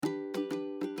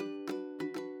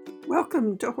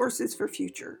Welcome to Horses for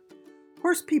Future.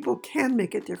 Horse people can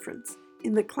make a difference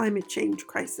in the climate change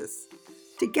crisis.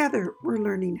 Together, we're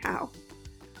learning how.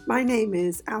 My name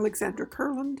is Alexandra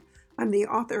Kurland. I'm the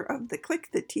author of The Click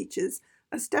That Teaches,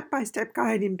 a step-by-step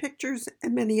guide in pictures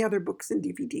and many other books and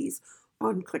DVDs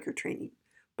on clicker training.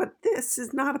 But this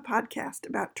is not a podcast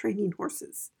about training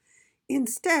horses.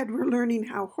 Instead, we're learning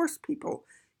how horse people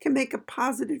can make a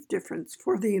positive difference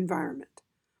for the environment.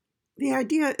 The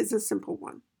idea is a simple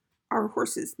one. Our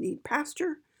horses need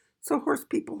pasture, so horse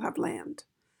people have land.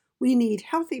 We need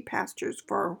healthy pastures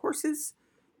for our horses.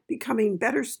 Becoming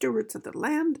better stewards of the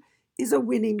land is a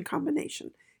winning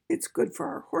combination. It's good for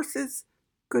our horses,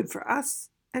 good for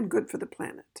us, and good for the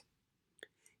planet.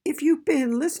 If you've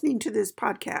been listening to this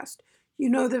podcast, you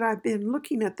know that I've been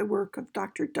looking at the work of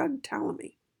Dr. Doug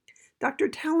Tallamy. Dr.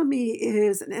 Tallamy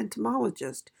is an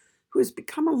entomologist who has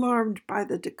become alarmed by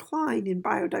the decline in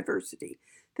biodiversity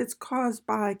that's caused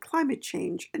by climate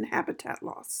change and habitat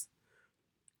loss.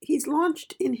 He's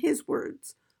launched, in his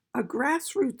words, a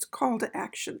grassroots call to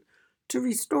action to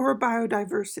restore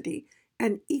biodiversity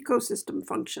and ecosystem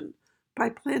function by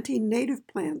planting native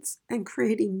plants and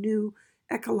creating new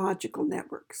ecological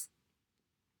networks.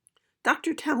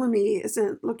 Dr. Tallamy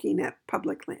isn't looking at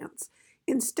public lands.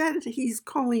 Instead, he's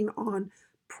calling on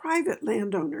private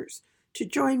landowners to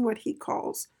join what he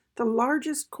calls the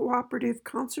largest cooperative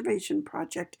conservation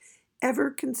project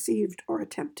ever conceived or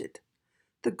attempted.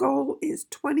 The goal is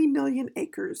 20 million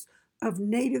acres of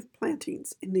native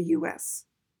plantings in the U.S.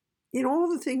 In all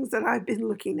the things that I've been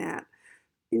looking at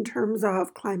in terms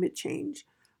of climate change,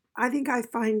 I think I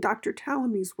find Dr.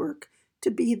 Tallamy's work to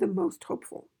be the most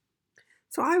hopeful.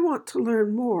 So I want to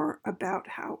learn more about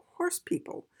how horse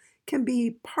people can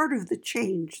be part of the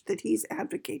change that he's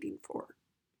advocating for.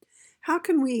 How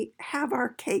can we have our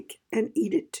cake and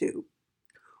eat it too?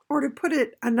 Or to put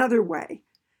it another way,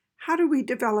 how do we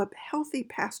develop healthy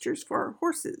pastures for our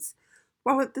horses,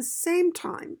 while at the same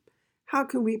time, how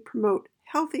can we promote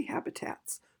healthy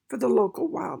habitats for the local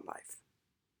wildlife?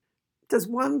 Does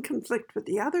one conflict with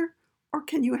the other, or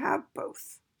can you have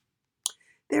both?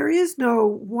 There is no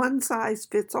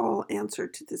one-size-fits-all answer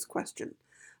to this question.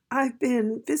 I've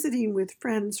been visiting with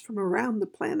friends from around the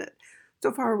planet.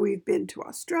 So far, we've been to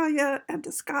Australia and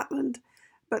to Scotland,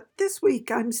 but this week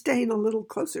I'm staying a little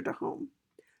closer to home.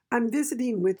 I'm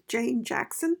visiting with Jane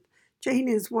Jackson. Jane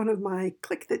is one of my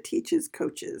Click That Teaches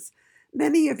coaches.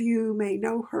 Many of you may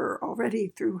know her already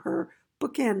through her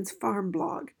Bookends Farm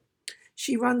blog.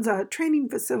 She runs a training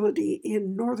facility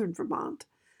in northern Vermont,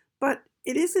 but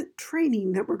it isn't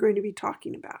training that we're going to be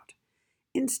talking about.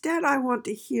 Instead, I want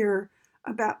to hear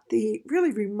about the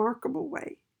really remarkable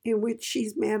way in which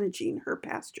she's managing her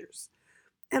pastures.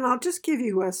 And I'll just give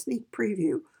you a sneak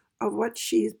preview of what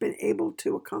she's been able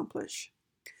to accomplish.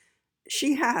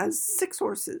 She has 6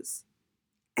 horses,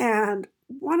 and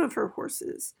one of her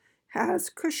horses has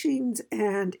Cushing's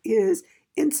and is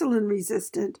insulin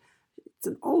resistant. It's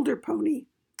an older pony,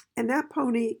 and that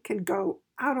pony can go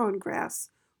out on grass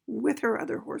with her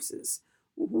other horses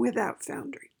without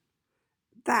foundering.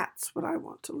 That's what I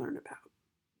want to learn about.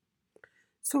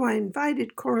 So I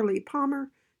invited Coralie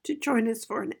Palmer to join us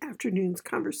for an afternoon's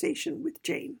conversation with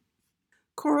Jane.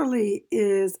 Coralie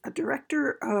is a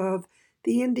director of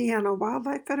the Indiana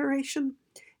Wildlife Federation,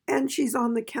 and she's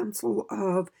on the council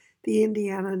of the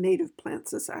Indiana Native Plant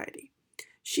Society.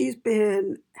 She's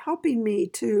been helping me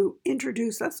to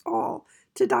introduce us all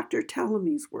to Dr.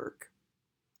 Tallamy's work.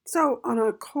 So on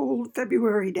a cold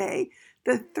February day,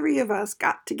 the 3 of us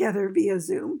got together via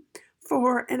Zoom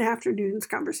for an afternoon's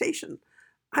conversation.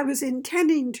 I was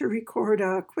intending to record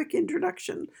a quick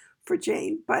introduction for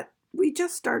Jane, but we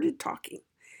just started talking.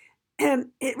 And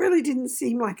it really didn't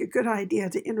seem like a good idea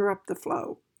to interrupt the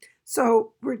flow.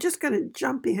 So we're just going to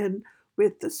jump in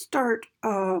with the start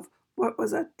of what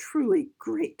was a truly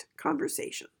great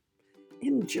conversation.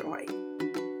 Enjoy.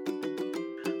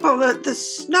 Well, the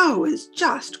snow is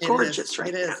just gorgeous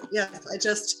right now. It is, yes. I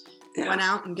just went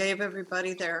out and gave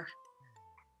everybody their...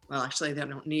 Well, actually, they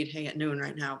don't need hay at noon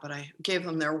right now, but I gave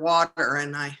them their water,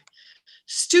 and I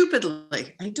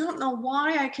don't know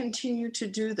why I continue to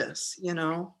do this,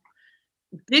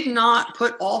 did not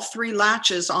put all 3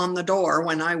 latches on the door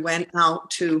when I went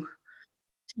out to,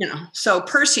 so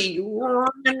Percy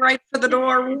ran right for the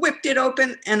door, whipped it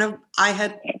open, and I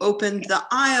had opened the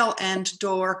aisle end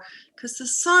door because the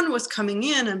sun was coming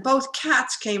in, and both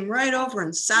cats came right over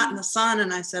and sat in the sun,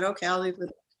 and I said, okay, I'll leave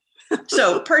it.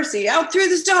 So Percy out through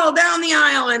the stall, down the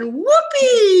aisle, and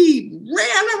whoopee,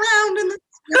 ran around in the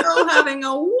snow having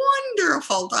a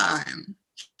wonderful time.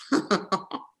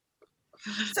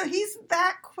 So he's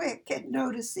that quick at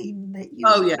noticing that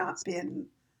you've not been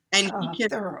And he can,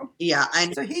 thorough. yeah,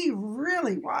 and So he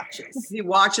really watches. he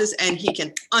watches and he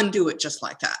can undo it just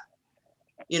like that.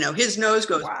 His nose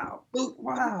goes, Wow. boop,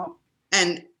 Wow.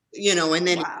 and and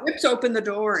then Wow. he rips open the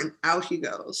door and out he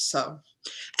goes. So,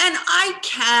 and I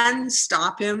can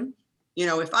stop him.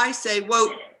 If I say,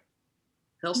 whoa,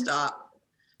 he'll stop.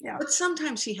 Yeah. But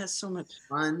sometimes he has so much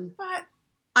fun. But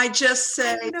I just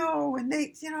say, I know, and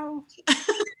they,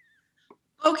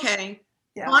 okay.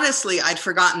 Yeah. Honestly, I'd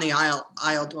forgotten the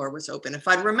aisle door was open. If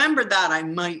I'd remembered that, I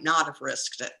might not have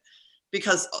risked it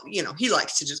because, he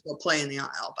likes to just go play in the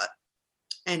aisle. But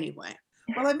anyway.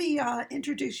 Well, let me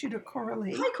introduce you to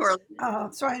Coralie. Hi,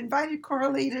 Coralie. So I invited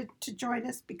Coralie to join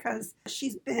us because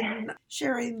she's been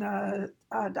sharing the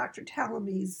Dr.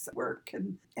 Talamy's work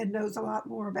and knows a lot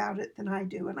more about it than I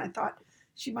do. And I thought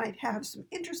she might have some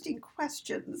interesting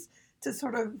questions to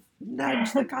sort of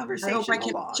nudge the conversation I hope I can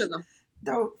along. answer them.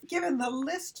 Though, given the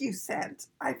list you sent,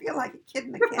 I feel like a kid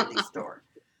in a candy store.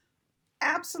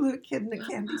 Absolute kid in a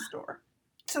candy store.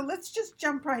 So let's just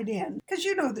jump right in, because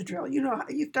you know the drill.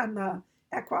 You've done the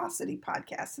Equosity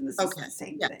podcast, and this is the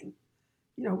same thing.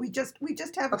 We just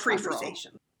have a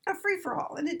conversation, a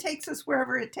free-for-all, and it takes us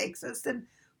wherever it takes us. And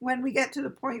when we get to the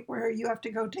point where you have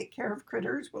to go take care of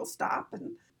critters, we'll stop.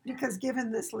 And because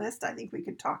given this list, I think we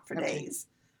could talk for days.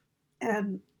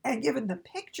 And given the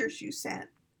pictures you sent,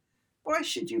 boy,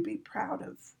 should you be proud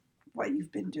of what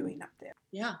you've been doing up there.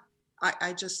 Yeah,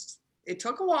 it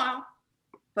took a while,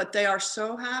 but they are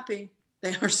so happy.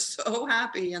 They are so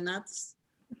happy, and that's,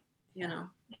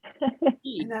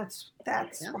 And that's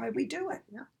why we do it.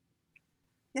 Yeah.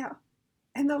 Yeah.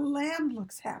 And the lamb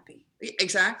looks happy.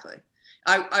 Exactly.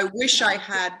 I wish I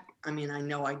had, I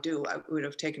know I do. It would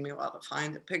have taken me a while to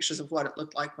find the pictures of what it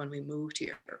looked like when we moved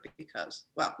here because,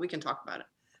 well, we can talk about it.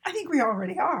 I think we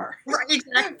already are. Right,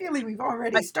 exactly. I have a feeling we've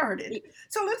already started.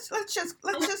 So let's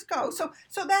just go. So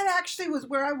that actually was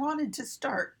where I wanted to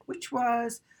start, which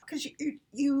was because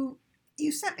you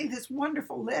sent me this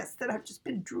wonderful list that I've just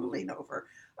been drooling over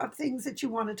of things that you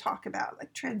want to talk about,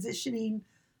 like transitioning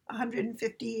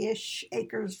 150-ish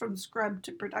acres from scrub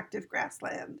to productive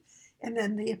grassland, and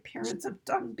then the appearance of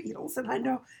dung beetles. And I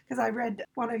know because I read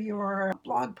one of your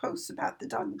blog posts about the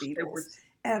dung beetles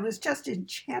and was just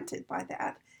enchanted by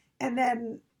that. And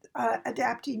then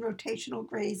adapting rotational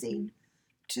grazing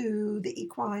to the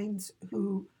equines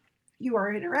who you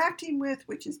are interacting with,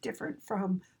 which is different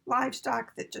from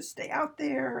livestock that just stay out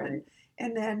there.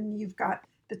 And then you've got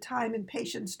the time and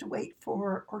patience to wait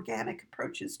for organic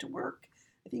approaches to work.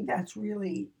 I think that's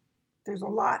really, there's a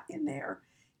lot in there.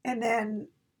 And then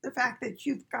the fact that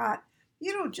you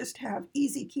don't just have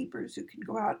easy keepers who can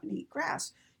go out and eat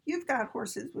grass. You've got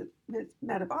horses with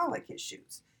metabolic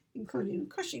issues, including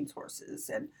Cushing's horses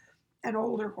and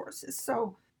older horses.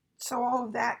 So all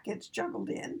of that gets juggled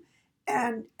in.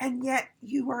 And yet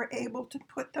you are able to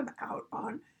put them out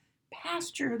on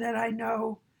pasture that I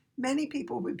know many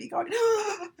people would be going,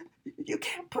 oh, you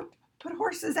can't put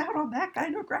horses out on that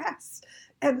kind of grass.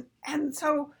 And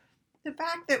so the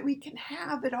fact that we can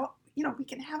have it all, we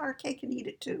can have our cake and eat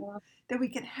it too. Yeah. That we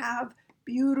can have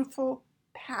beautiful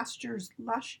pastures,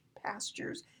 lush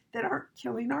pastures that aren't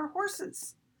killing our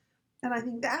horses. And I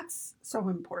think that's so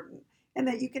important. And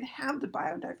that you can have the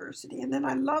biodiversity. And then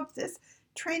I love this,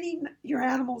 training your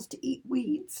animals to eat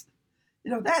weeds.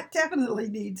 That definitely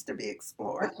needs to be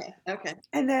explored. Okay.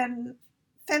 And then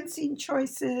fencing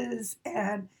choices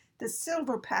and the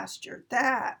silver pasture,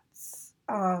 that's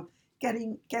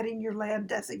getting your land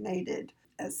designated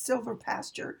as silver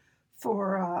pasture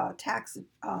for tax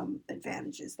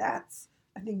advantages. That's,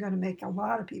 I think, going to make a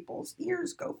lot of people's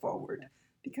ears go forward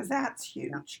because that's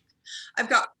huge. I've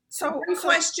got one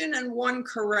question and one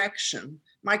correction.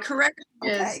 My correction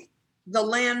is the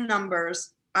land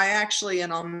numbers. I actually,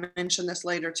 and I'll mention this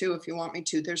later too if you want me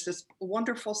to, there's this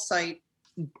wonderful site,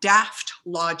 Daft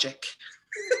Logic.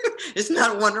 Isn't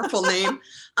that a wonderful name?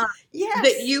 Yes.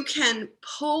 That you can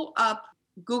pull up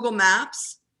Google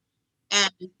Maps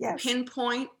and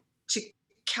pinpoint to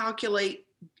calculate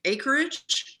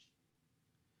acreage.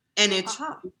 And it's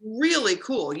really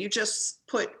cool. You just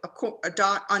put a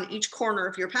dot on each corner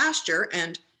of your pasture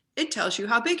and it tells you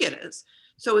how big it is.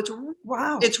 So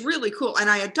it's really cool. And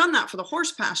I had done that for the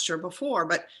horse pasture before,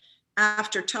 but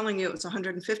after telling you it was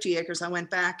 150 acres, I went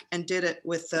back and did it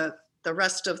with the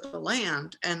rest of the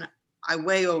land, and I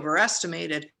way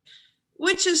overestimated,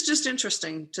 which is just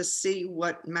interesting to see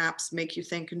what maps make you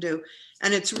think and do.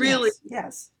 And it's really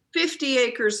 50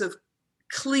 acres of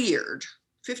cleared,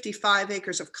 55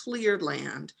 acres of cleared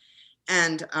land,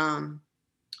 and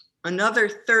another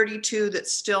 32 that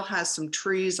still has some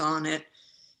trees on it.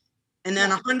 And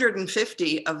then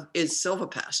 150 is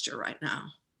silvopasture right now.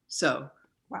 So,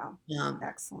 Wow.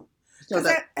 Excellent. so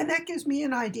That gives me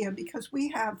an idea because we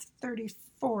have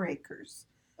 34 acres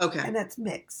okay. and that's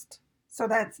mixed. So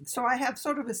I have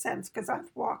sort of a sense because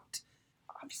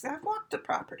obviously I've walked the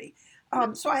property.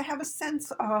 So I have a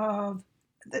sense of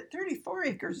that 34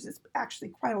 acres is actually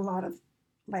quite a lot of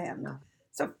land. Yeah.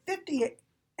 So 50,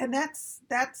 and that's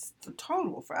the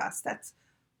total for us. That's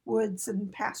woods and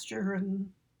pasture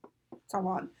and so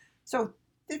on. So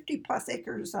 50 plus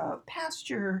acres of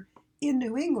pasture in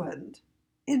New England,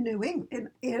 in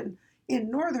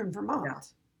northern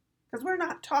Vermont, because we're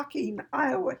not talking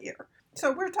Iowa here.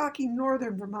 So we're talking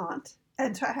northern Vermont,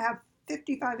 and to have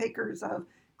 55 acres of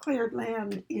cleared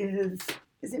land is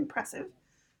impressive.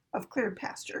 Of cleared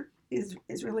pasture is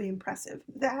really impressive.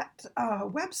 That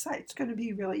website's going to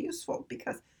be really useful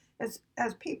because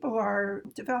as people are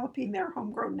developing their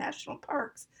homegrown national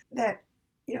parks, that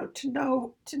to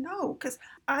know because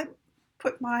I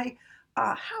put my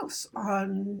house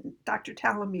on Dr.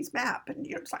 Talamy's map, and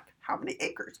it's like how many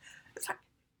acres? It's like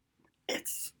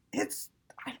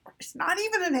it's not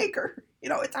even an acre.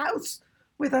 It's a house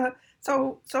with a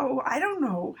so I don't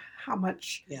know how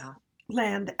much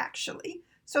land actually.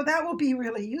 So that will be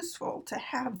really useful to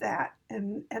have that,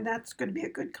 and that's going to be a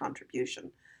good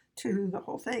contribution to the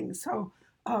whole thing. So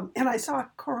and I saw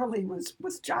Coralie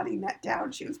was jotting that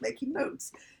down. She was making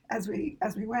notes as we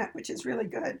went, which is really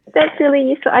good. That's really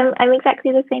useful. I'm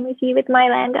exactly the same as you with my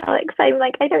land, Alex. I'm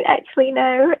like, I don't actually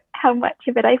know how much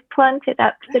of it I've planted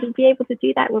up, so to be able to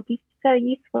do that will be so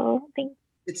useful. I think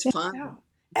it's fun. Yeah.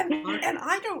 And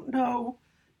I don't know,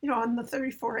 on the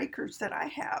 34 acres that I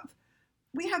have,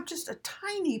 we have just a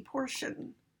tiny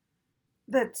portion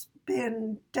that's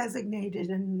been designated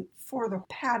for the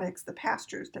paddocks, the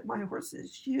pastures that my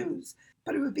horses use.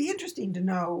 But it would be interesting to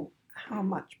know how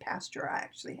much pasture I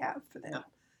actually have for them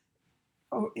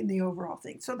in the overall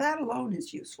thing. So that alone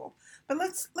is useful. But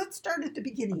let's start at the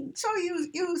beginning. So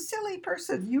you silly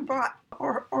person, you bought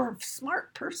or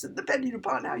smart person, depending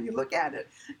upon how you look at it.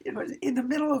 In the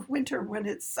middle of winter when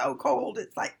it's so cold,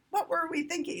 it's like, what were we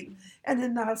thinking? And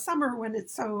in the summer when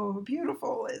it's so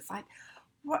beautiful, it's like,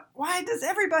 why does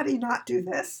everybody not do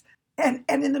this? And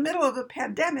in the middle of a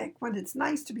pandemic when it's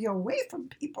nice to be away from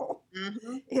people,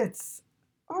 it's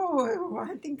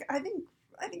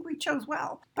I think we chose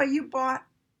well. But you bought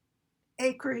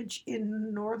acreage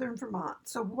in northern Vermont.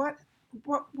 So what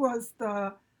was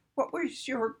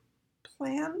your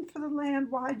plan for the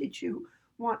land? Why did you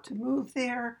want to move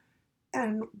there?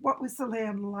 And what was the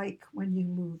land like when you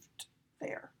moved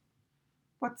there?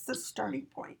 What's the starting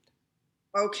point?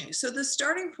 Okay, so the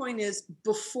starting point is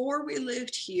before we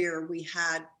lived here, we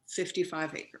had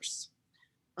 55 acres.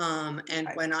 And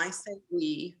when I say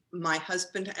we, my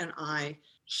husband and I,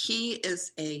 he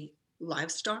is a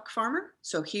livestock farmer.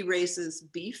 So he raises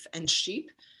beef and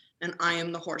sheep, and I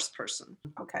am the horse person.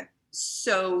 Okay.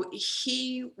 So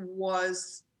he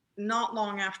was not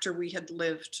long after we had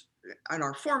lived on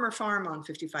our former farm on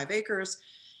 55 acres,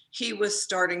 he was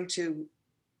starting to,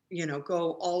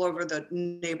 go all over the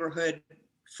neighborhood,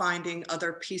 finding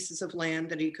other pieces of land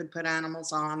that he could put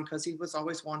animals on because he was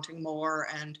always wanting more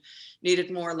and needed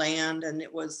more land. And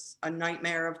it was a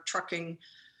nightmare of trucking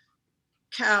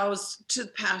cows to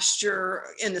the pasture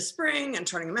in the spring and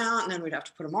turning them out. And then we'd have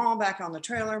to put them all back on the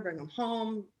trailer, bring them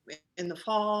home in the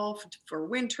fall for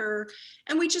winter.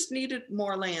 And we just needed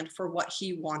more land for what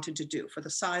he wanted to do, for the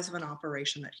size of an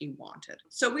operation that he wanted.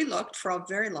 So we looked for a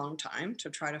very long time to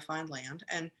try to find land.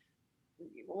 And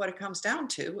what it comes down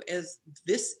to is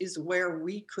this is where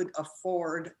we could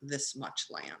afford this much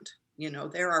land.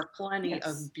 There are plenty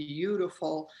of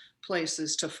beautiful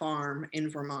places to farm in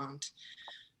Vermont.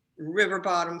 River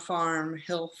bottom farm,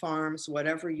 hill farms,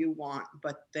 whatever you want,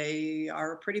 but they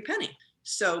are a pretty penny.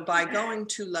 So by going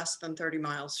to less than 30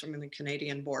 miles from the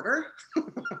Canadian border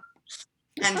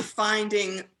and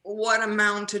finding what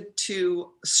amounted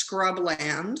to scrub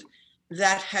land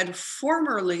that had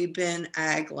formerly been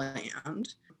ag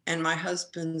land, and my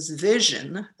husband's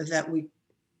vision that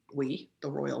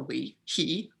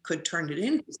he could turn it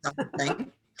into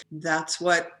something, that's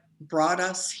what brought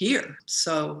us here.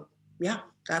 So yeah,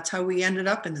 that's how we ended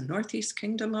up in the Northeast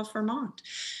Kingdom of Vermont.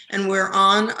 And we're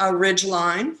on a ridge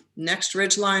line. Next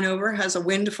ridge line over has a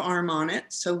wind farm on it.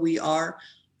 So we are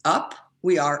up,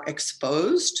 we are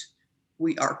exposed,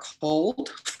 we are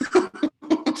cold.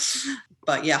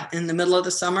 But yeah, in the middle of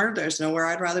the summer, there's nowhere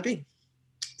I'd rather be.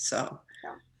 So,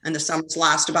 and the summers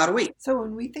last about a week. So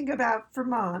when we think about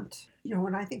Vermont,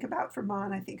 when I think about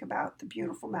Vermont, I think about the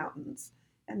beautiful mountains.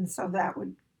 And so that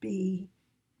would be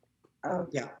a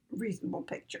reasonable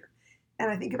picture. And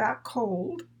I think about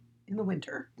cold in the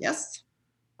winter. Yes.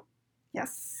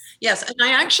 Yes. Yes, and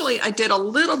I did a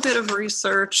little bit of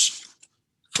research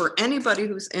for anybody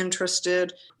who's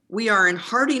interested. We are in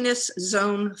hardiness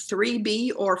zone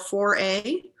 3B or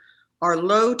 4A. Our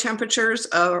low temperatures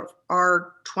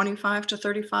are 25 to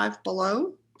 35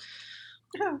 below.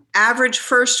 Oh, Average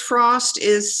first frost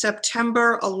is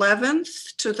September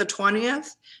 11th to the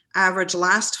 20th. Average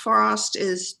last frost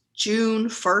is June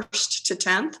 1st to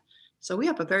 10th. So we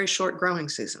have a very short growing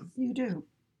season. you do.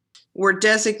 We're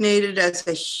designated as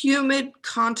a humid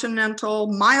continental,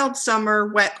 mild summer,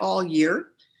 wet all year.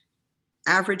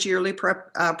 Average yearly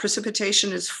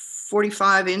precipitation is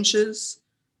 45 inches.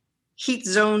 Heat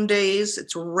zone days,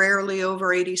 it's rarely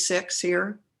over 86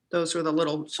 here. Those were the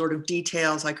little sort of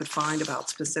details I could find about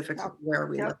specifically where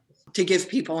we live, to give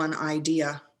people an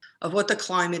idea of what the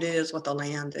climate is, what the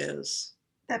land is.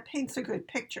 That paints a good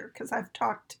picture, because I've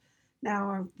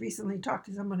recently talked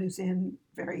to someone who's in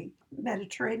very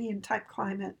Mediterranean type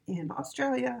climate in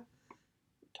Australia.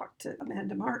 Talked to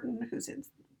Amanda Martin, who's in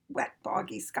wet,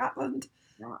 boggy Scotland.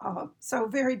 So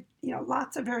very,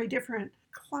 lots of very different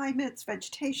climates,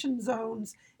 vegetation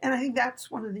zones. And I think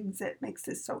that's one of the things that makes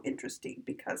this so interesting,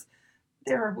 because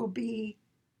there will be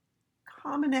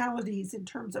commonalities in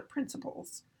terms of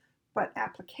principles, but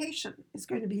application is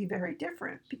going to be very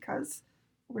different because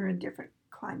we're in different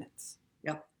climates.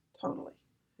 Yep. Totally.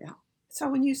 Yeah. So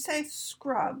when you say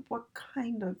scrub, what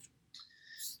kind of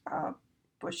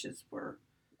trees were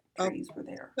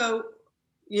there? So,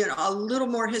 a little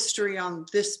more history on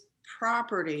this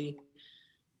property.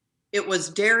 It was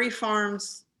dairy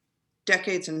farms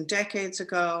decades and decades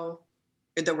ago.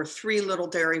 There were 3 little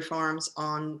dairy farms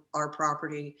on our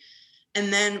property.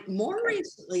 And then more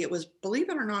recently, it was, believe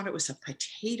it or not, it was a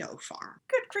potato farm.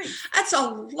 Good grief. That's a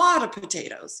lot of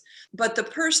potatoes. But the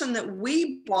person that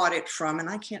we bought it from, and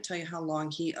I can't tell you how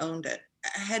long he owned it,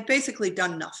 had basically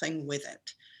done nothing with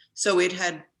it. So it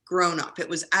had grown up. It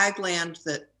was ag land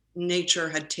that nature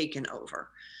had taken over.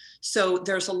 So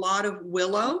there's a lot of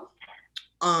willow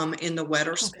in the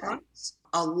wetter spots,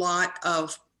 a lot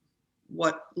of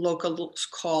what locals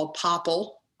call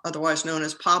popple, otherwise known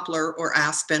as poplar or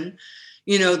aspen,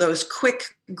 those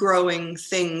quick growing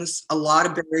things, a lot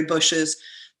of berry bushes,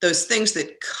 those things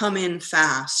that come in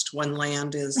fast when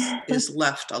land is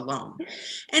left alone.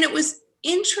 And it was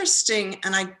interesting,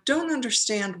 and I don't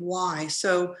understand why.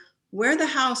 So where the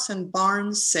house and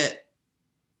barns sit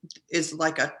is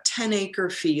like a 10-acre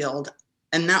field.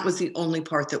 And that was the only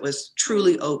part that was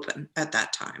truly open at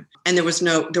that time. And there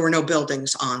were no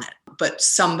buildings on it, but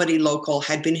somebody local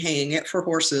had been haying it for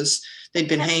horses. They'd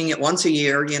been haying it once a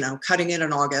year, cutting it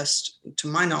in August, to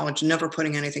my knowledge, never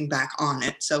putting anything back on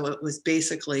it. So it was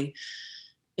basically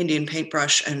Indian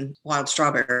paintbrush and wild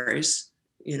strawberries.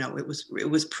 It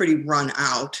was pretty run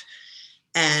out.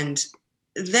 And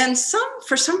then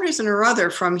for some reason or other,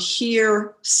 from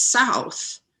here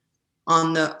south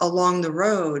along the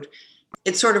road,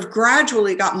 it sort of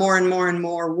gradually got more and more and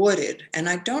more wooded. And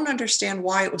I don't understand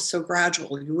why it was so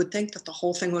gradual. You would think that the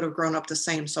whole thing would have grown up the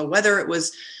same. So whether it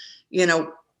was,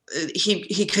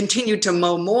 he continued to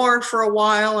mow more for a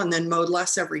while and then mowed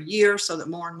less every year so that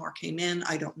more and more came in,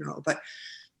 I don't know. But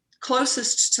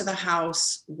closest to the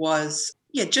house was,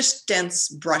 just dense,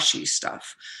 brushy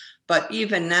stuff. But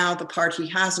even now, the part he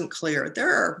hasn't cleared,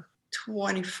 there are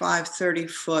 25,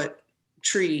 30-foot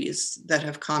trees that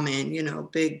have come in,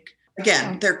 big.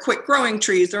 Again, they're quick growing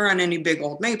trees. There aren't any big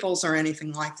old maples or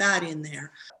anything like that in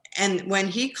there. And when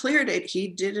he cleared it, he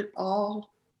did it all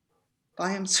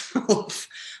by himself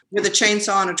with a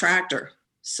chainsaw and a tractor.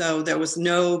 So there was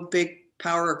no big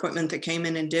power equipment that came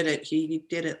in and did it. He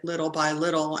did it little by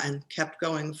little and kept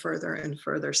going further and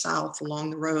further south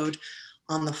along the road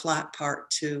on the flat part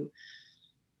to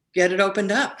get it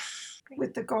opened up.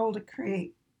 With the goal to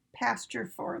create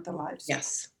pasture for the livestock.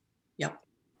 Yes. Yep.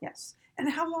 Yes. And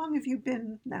how long have you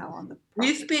been now on the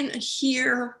property? We've been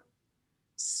here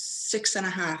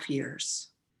 6.5 years.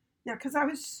 Yeah, because I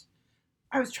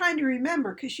was trying to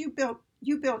remember, because you built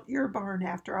your barn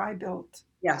after I built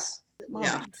Yes. mine.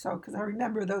 Yeah. So because I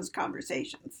remember those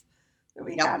conversations that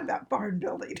we had about barn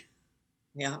building.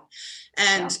 Yeah.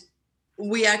 And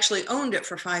we actually owned it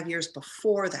for 5 years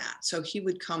before that. So he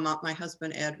would come up, my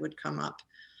husband Ed would come up,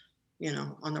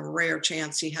 on the rare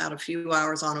chance he had a few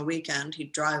hours on a weekend,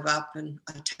 he'd drive up and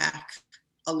attack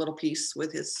a little piece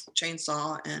with his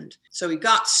chainsaw. And so he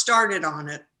got started on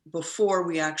it before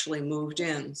we actually moved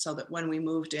in, so that when we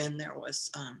moved in, there was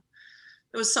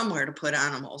somewhere to put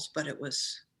animals, but it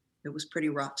was pretty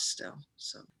rough still.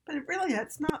 So, but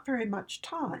that's not very much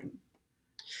time.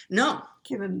 No.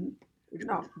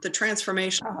 The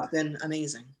transformation has been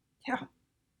amazing. Yeah.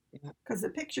 Because the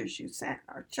pictures you sent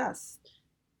are just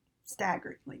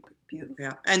staggeringly beautiful.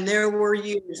 Yeah. And there were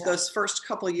years, Yeah. those first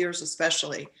couple of years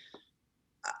especially,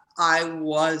 I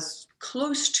was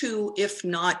close to, if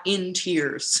not in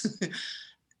tears,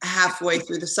 halfway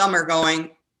through the summer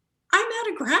going, I'm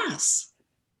out of grass.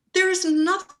 There is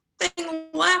nothing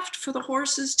left for the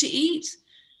horses to eat.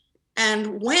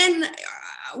 And when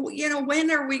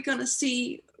are we going to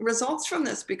see results from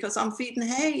this? Because I'm feeding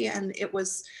hay, and it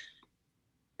was,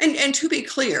 and to be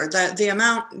clear, that the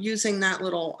amount using that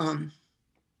little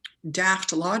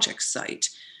daft logic site,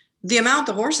 the amount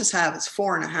the horses have is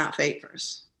 4.5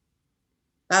 acres.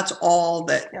 That's all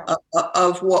that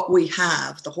of what we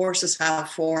have. The horses have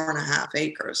 4.5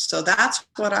 acres. So that's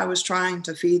what I was trying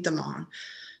to feed them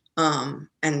on.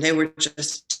 And they were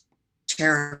just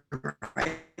tearing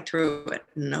right through it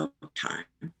in no time.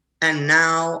 And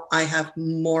now I have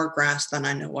more grass than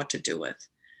I know what to do with.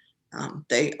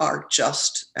 They are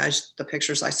just, as the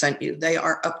pictures I sent you, they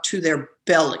are up to their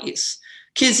bellies.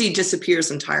 Kizzy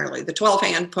disappears entirely. The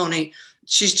 12-hand pony,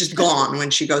 she's just gone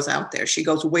when she goes out there. She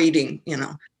goes wading,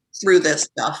 through this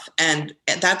stuff. And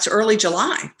that's early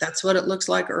July. That's what it looks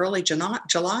like early July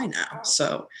now.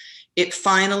 So it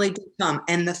finally did come.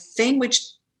 And the thing which,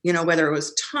 whether it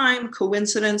was time,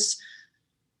 coincidence,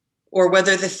 or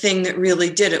whether the thing that really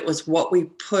did it was what we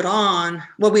put on.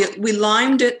 Well, we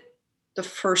limed it the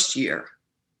first year,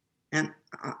 and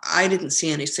I didn't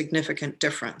see any significant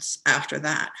difference after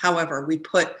that. However, we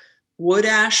put wood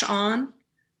ash on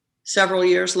several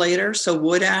years later. So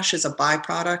wood ash is a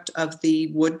byproduct of the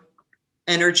wood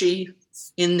energy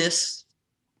in this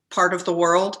part of the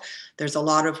world. There's a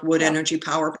lot of wood energy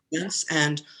power plants,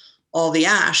 and all the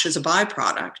ash is a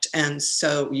byproduct. And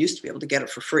so we used to be able to get it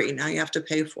for free. Now you have to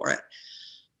pay for it.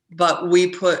 But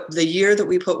the year that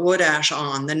we put wood ash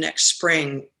on, the next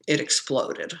spring, it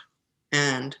exploded.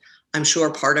 And I'm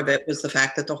sure part of it was the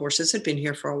fact that the horses had been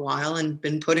here for a while and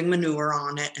been putting manure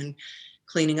on it and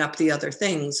cleaning up the other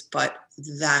things. But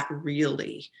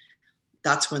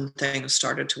that's when things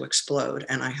started to explode.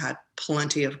 And I had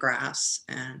plenty of grass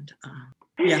and,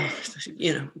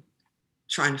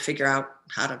 trying to figure out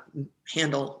how to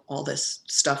handle all this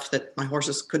stuff that my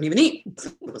horses couldn't even eat.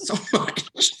 It was so much.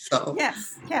 So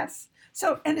yes.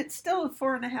 So, and it's still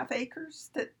 4.5 acres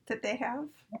that they have,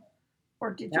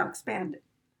 or did you expand it?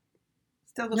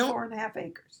 Still the 4.5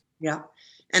 acres. Yeah,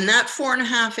 and that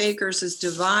 4.5 acres is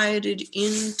divided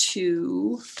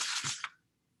into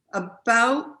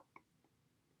about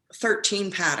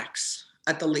 13 paddocks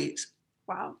at the least.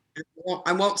 Wow.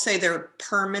 I won't say they're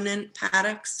permanent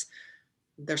paddocks.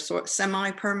 They're sort of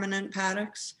semi-permanent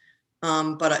paddocks.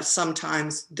 But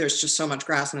sometimes there's just so much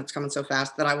grass and it's coming so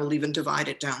fast that I will even divide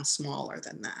it down smaller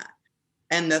than that.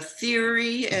 And the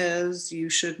theory is you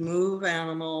should move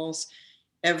animals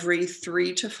every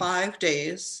 3 to 5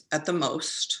 days at the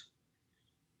most.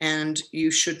 And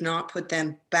you should not put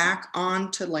them back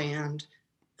onto land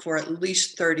for at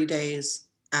least 30 days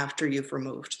after you've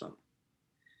removed them.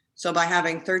 So by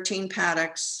having 13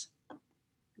 paddocks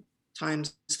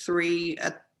times 3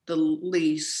 at the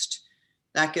least,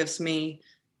 that gives me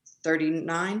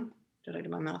 39. Did I do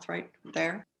my math right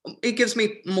there? It gives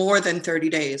me more than 30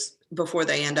 days before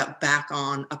they end up back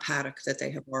on a paddock that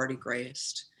they have already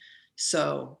grazed.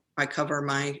 So I cover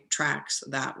my tracks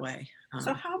that way.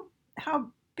 So how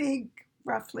big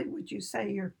roughly would you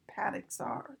say your paddocks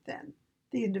are then?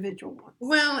 The individual ones?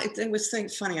 Well, it was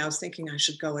funny. I was thinking I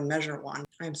should go and measure one.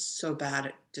 I'm so bad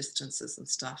at distances and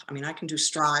stuff. I mean, I can do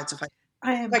strides.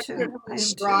 I am too.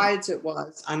 Strides it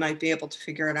was, I might be able to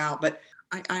figure it out, but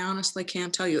I honestly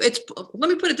can't tell you. Let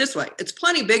me put it this way. It's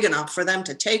plenty big enough for them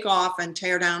to take off and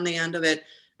tear down the end of it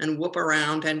and whoop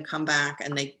around and come back.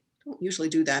 And they don't usually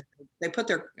do that. They put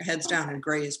their heads down and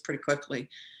graze pretty quickly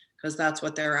because that's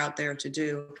what they're out there to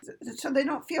do. So they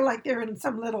don't feel like they're in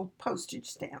some little postage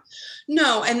stamp.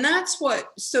 No, and that's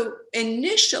so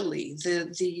initially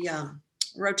the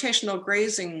rotational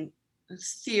grazing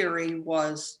theory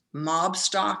was mob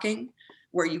stocking,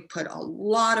 where you put a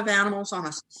lot of animals on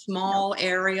a small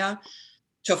area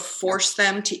to force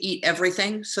them to eat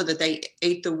everything so that they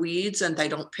ate the weeds and they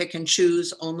don't pick and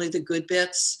choose only the good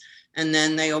bits. And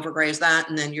then they overgraze that,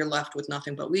 and then you're left with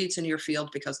nothing but weeds in your field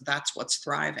because that's what's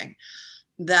thriving.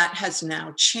 That has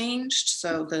now changed.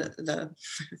 So the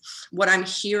what I'm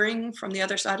hearing from the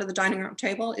other side of the dining room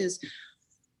table is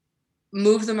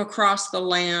move them across the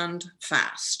land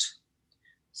fast.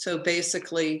 So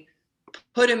basically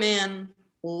put them in,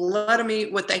 let them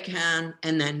eat what they can,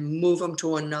 and then move them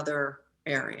to another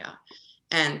area.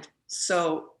 And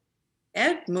so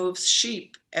Ed moves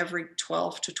sheep every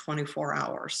 12 to 24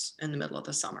 hours in the middle of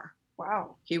the summer.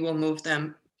 Wow. He will move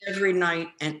them every night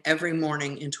and every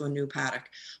morning into a new paddock.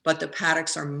 But the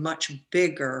paddocks are much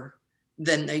bigger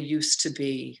than they used to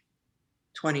be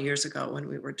 20 years ago when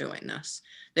we were doing this.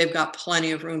 They've got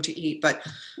plenty of room to eat. But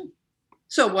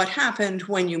so what happened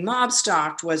when you mob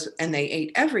stocked was, and they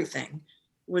ate everything,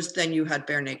 was then you had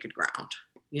bare naked ground,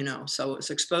 so it was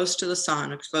exposed to the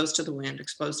sun, exposed to the wind,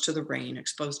 exposed to the rain,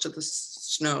 exposed to the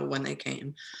snow when they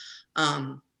came.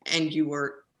 And you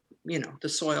were, the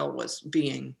soil was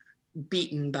being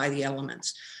beaten by the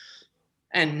elements.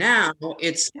 And now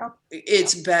it's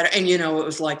better. And, it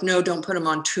was like, no, don't put them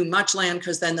on too much land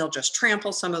because then they'll just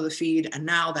trample some of the feed. And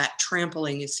now that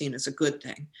trampling is seen as a good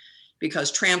thing,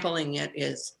 because trampling it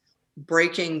is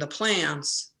breaking the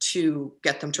plants to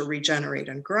get them to regenerate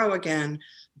and grow again,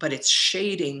 but it's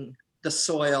shading the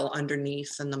soil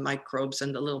underneath and the microbes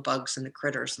and the little bugs and the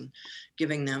critters and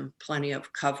giving them plenty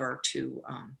of cover to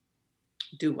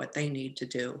do what they need to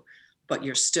do. But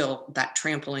that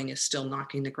trampling is still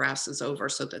knocking the grasses over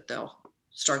so that they'll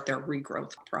start their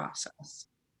regrowth process.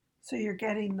 So you're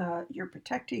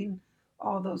protecting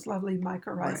all those lovely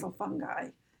mycorrhizal fungi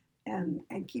and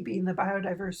keeping the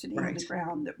biodiversity in the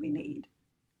ground that we need.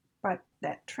 But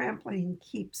that trampling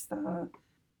keeps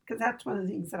because that's one of the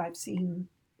things that I've seen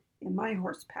in my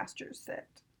horse pastures, that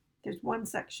there's one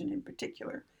section in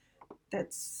particular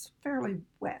that's fairly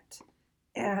wet,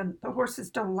 and the horses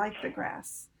don't like the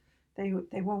grass. They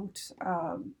won't,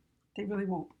 they really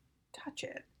won't touch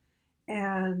it,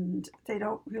 and they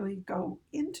don't really go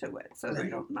into it, so they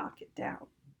don't knock it down.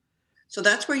 So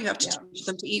that's where you have to teach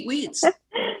them to eat weeds.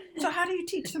 So how do you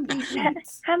teach them to eat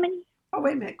weeds? How many? Oh,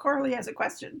 wait a minute. Coralie has a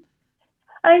question.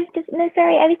 How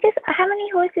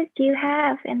many horses do you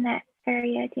have in that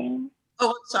area, Jane?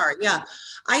 Oh, sorry. Yeah.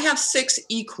 I have 6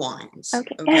 equines.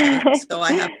 Okay. So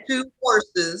I have 2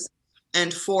 horses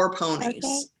and 4 ponies.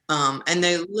 Okay. And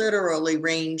they literally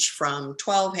range from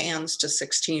 12 hands to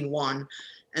 16-1.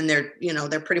 And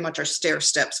they're pretty much our stair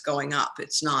steps going up.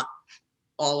 It's not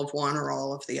all of one or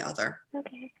all of the other.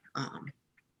 Okay.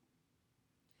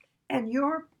 And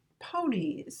your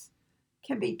ponies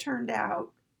can be turned out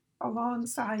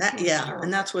alongside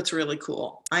and that's what's really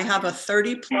cool. I have a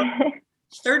 30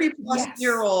 plus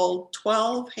year old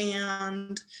 12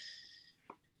 hand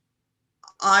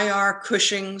IR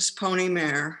Cushing's pony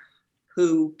mare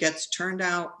who gets turned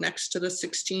out next to the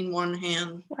 16-1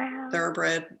 hand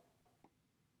thoroughbred,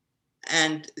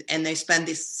 and they spend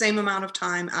the same amount of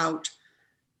time out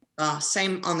on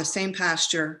the same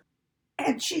pasture.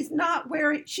 And she's not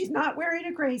wearing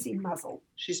a grazing muzzle.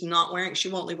 She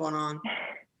won't leave one on.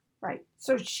 Right.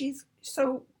 So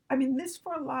this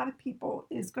for a lot of people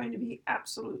is going to be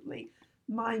absolutely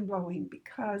mind-blowing,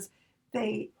 because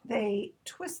they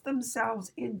twist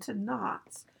themselves into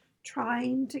knots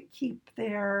trying to keep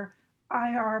their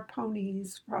IR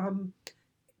ponies from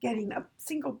getting a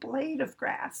single blade of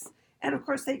grass. And of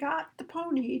course they got the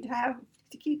pony to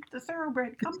keep the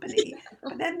thoroughbred company,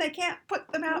 but then they can't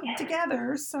put them out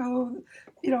together. So,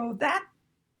 that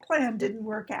plan didn't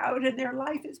work out, and their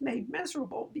life is made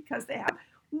miserable because they have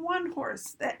one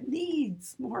horse that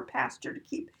needs more pasture to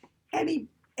keep any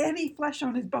flesh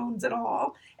on his bones at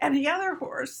all, and the other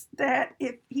horse that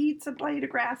if he eats a blade of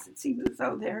grass, it seems as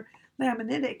though they're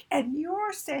laminitic. And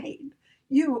you're saying,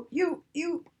 you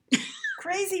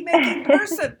crazy making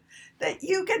person, that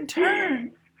you can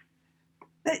turn,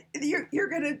 that you're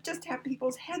going to just have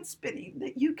people's heads spinning,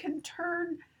 that you can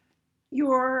turn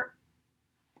your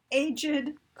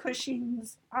aged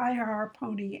Cushing's IR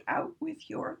pony out with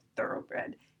your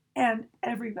thoroughbred, and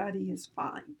everybody is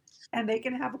fine, and they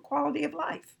can have a quality of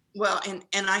life. Well,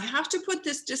 and I have to put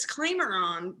this disclaimer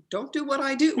on: don't do what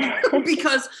I do,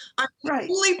 because I'm the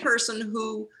only person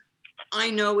who I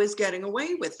know is getting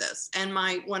away with this. And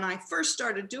when I first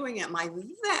started doing it, my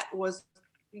vet was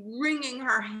wringing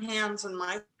her hands, and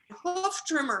my hoof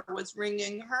trimmer was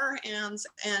wringing her hands,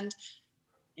 and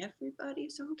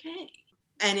everybody's okay.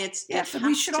 And so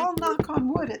we should all knock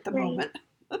on wood at the moment.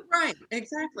 Right,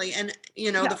 exactly. And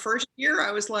the first year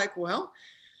I was like, well,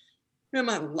 am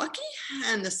I lucky?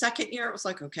 And the second year it was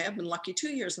like, okay, I've been lucky 2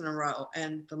 years in a row.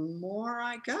 And the more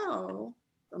I go,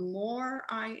 the more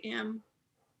I am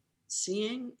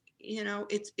seeing,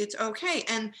 it's okay.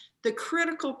 And the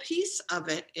critical piece of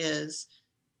it is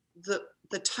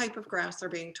the type of grass they're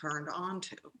being turned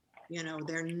onto.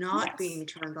 They're not being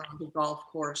turned onto golf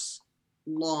course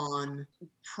lawn,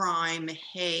 prime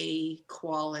hay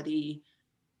quality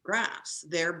grass.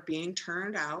 They're being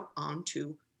turned out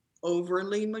onto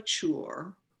overly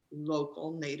mature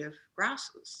local native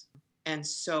grasses. And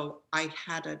so I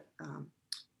had a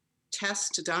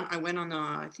test done. I went on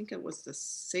I think it was the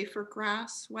Safer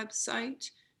Grass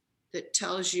website that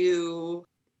tells you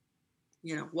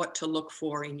what to look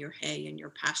for in your hay and your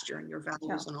pasture and your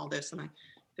values Yeah. and all this. And I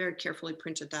very carefully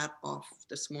printed that off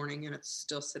this morning, and it's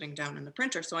still sitting down in the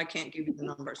printer, so I can't give you the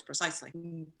numbers precisely.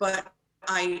 But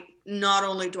I not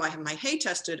only do I have my hay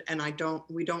tested, and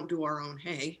we don't do our own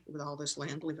hay with all this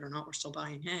land, believe it or not, we're still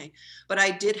buying hay, but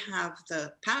I did have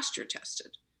the pasture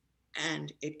tested,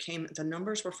 and the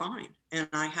numbers were fine. And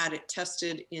I had it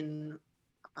tested in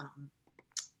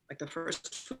like the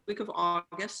first week of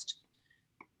August,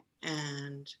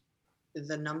 and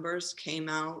the numbers came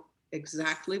out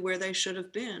exactly where they should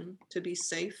have been to be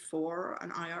safe for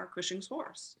an IR Cushing's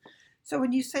horse. So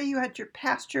when you say you had your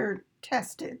pasture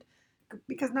tested,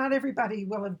 because not everybody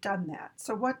will have done that.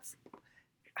 So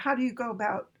how do you go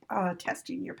about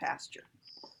testing your pasture?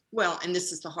 Well, and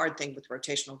this is the hard thing with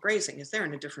rotational grazing, is they're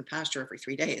in a different pasture every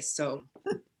 3 days. So,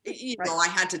 Right. I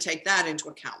had to take that into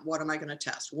account. What am I going to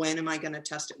test? When am I going to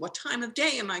test it? What time of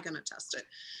day am I going to test it?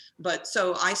 But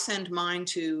so I send mine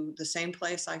to the same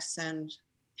place I send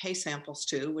hay samples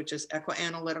to, which is Equa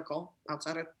Analytical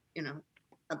outside of,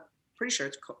 I'm pretty sure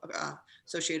it's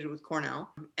associated with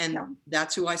Cornell. And Yeah.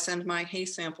 that's who I send my hay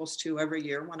samples to every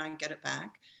year when I get it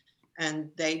back.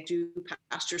 And they do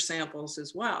pasture samples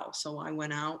as well. So I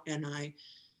went out and I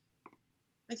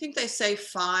think they say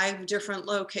 5 different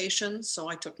locations. So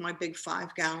I took my big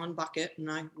 5-gallon bucket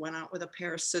and I went out with a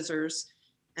pair of scissors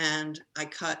and I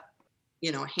cut,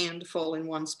 a handful in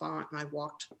one spot, and I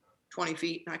walked 20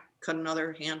 feet and I cut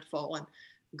another handful and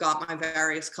got my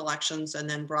various collections, and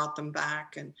then brought them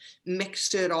back and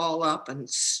mixed it all up and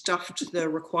stuffed the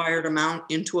required amount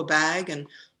into a bag and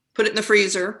put it in the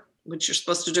freezer, which you're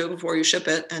supposed to do before you ship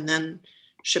it, and then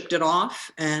shipped it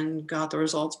off and got the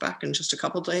results back in just a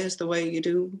couple of days, the way you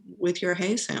do with your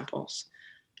hay samples.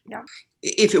 Yeah.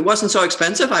 If it wasn't so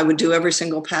expensive, I would do every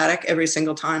single paddock every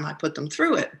single time I put them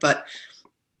through it. But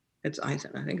I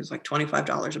think it's like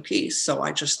 $25 a piece. So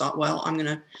I just thought, well, I'm going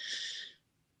to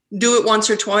do it once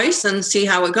or twice and see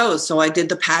how it goes. So I did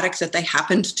the paddocks that they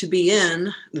happened to be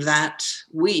in that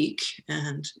week,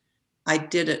 and I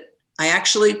did it. I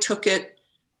actually took it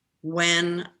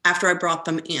after I brought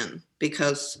them in,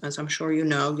 because as I'm sure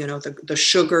the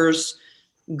sugars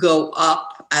go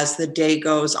up as the day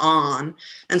goes on.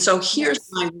 And so here's Yes.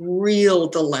 my real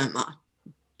dilemma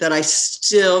that I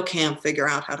still can't figure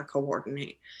out how to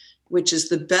coordinate, which is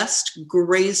the best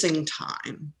grazing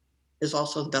time is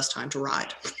also the best time to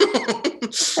ride.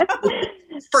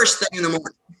 First thing in the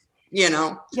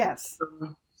morning, Yes.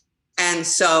 And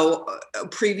so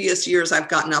previous years I've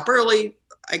gotten up early.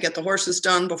 I get the horses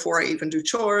done before I even do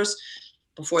chores,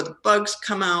 before the bugs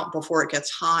come out, before it gets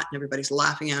hot, and everybody's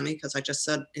laughing at me because I just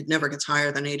said it never gets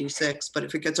higher than 86, but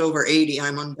if it gets over 80,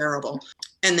 I'm unbearable.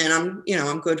 And then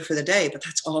I'm good for the day, but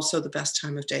that's also the best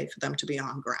time of day for them to be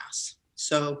on grass.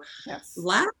 So Yes.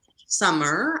 last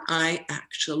summer, I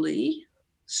actually,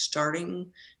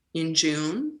 starting in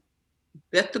June,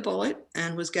 bit the bullet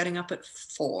and was getting up at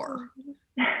 4.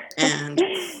 And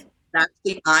that's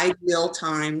the ideal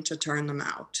time to turn them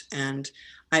out. And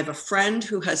I have a friend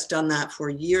who has done that for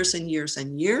years and years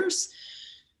and years.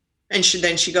 And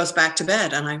she goes back to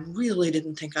bed. And I really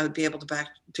didn't think I would be able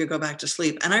to go back to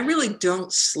sleep. And I really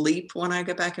don't sleep when I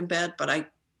get back in bed, but I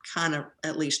kind of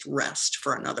at least rest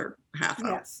for another half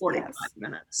hour, 45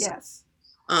 minutes. Yes.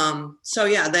 So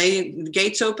yeah, the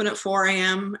gates open at 4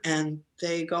 a.m. and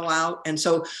they go out. And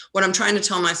so what I'm trying to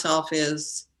tell myself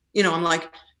is, I'm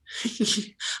like,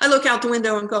 I look out the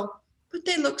window and go, but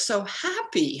they look so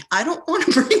happy. I don't want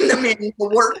to bring them in to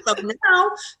work them now,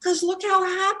 because look how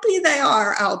happy they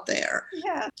are out there.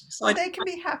 Yeah. So they can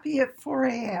be happy at 4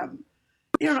 a.m.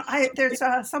 There's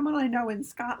someone I know in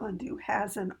Scotland who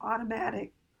has an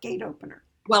automatic gate opener.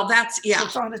 Well,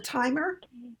 it's on a timer.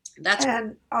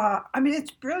 And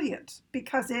it's brilliant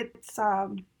because it's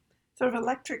sort of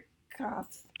electric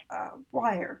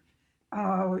wire.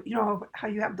 How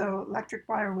you have the electric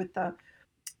wire with the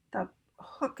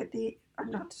hook at the,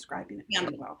 I'm not describing it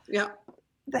very well. Yeah.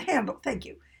 The handle, thank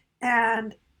you.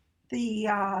 And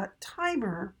the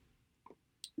timer,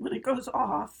 when it goes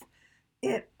off,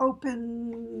 it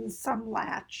opens some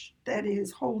latch that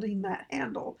is holding that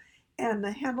handle, and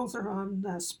the handles are on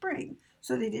the spring.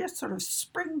 So they just sort of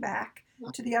spring back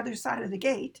to the other side of the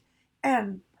gate,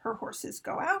 and her horses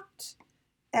go out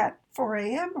at 4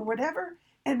 a.m. or whatever,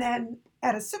 and then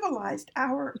at a civilized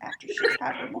hour after she's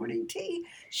had her morning tea,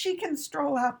 she can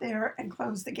stroll out there and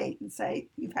close the gate and say,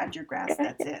 "You've had your grass,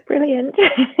 that's it." Brilliant.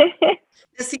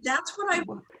 See, that's what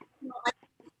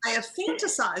I have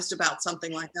fantasized about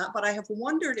something like that, but I have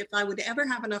wondered if I would ever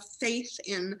have enough faith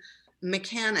in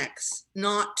mechanics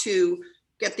not to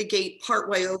get the gate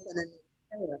partway open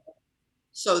and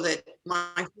so that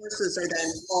my horses are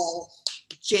then all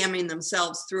jamming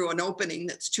themselves through an opening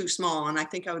that's too small. And I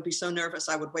think I would be so nervous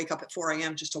I would wake up at 4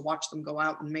 a.m. just to watch them go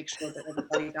out and make sure that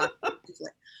everybody got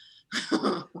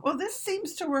it. Well, this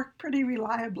seems to work pretty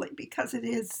reliably because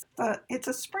it's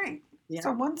a spring. Yeah.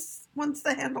 So once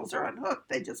the handles are unhooked,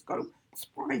 they just go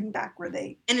spring back where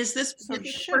they. And is this So did it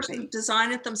the should person be.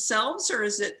 design it themselves, or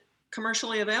is it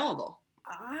commercially available?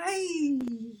 I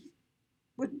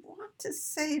would want to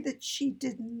say that she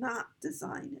did not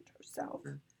design it herself,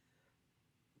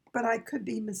 but I could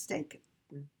be mistaken.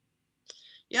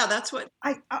 Yeah, that's what.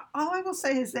 All I will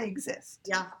say is they exist.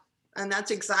 Yeah, and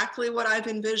that's exactly what I've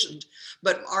envisioned.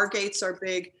 But our gates are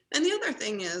big, and the other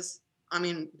thing is, I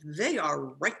mean, they are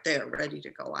right there ready to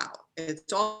go out.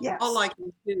 It's all I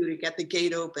can do to get the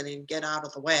gate open and get out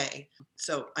of the way.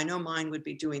 So I know mine would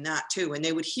be doing that too. And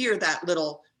they would hear that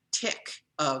little tick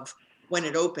of when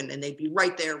it opened and they'd be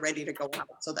right there ready to go out.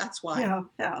 So that's why.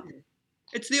 Yeah.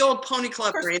 It's the old Pony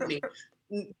Club Randy.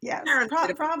 Yes, Karen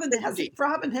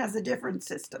Robin has a different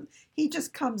system. He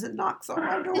just comes and knocks on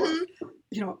my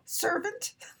door.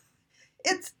 Servant.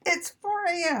 It's 4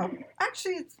 a.m.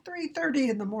 Actually, it's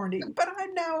 3:30 in the morning, but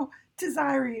I'm now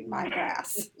desiring my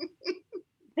grass.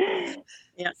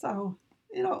 Yeah. So,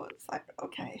 it's like,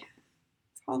 okay,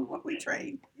 it's on what we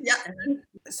train. Yeah.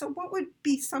 So what would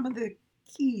be some of the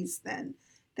keys then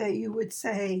that you would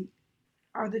say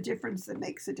are the difference that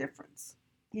makes a difference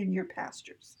in your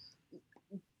pastures?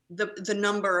 The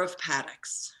number of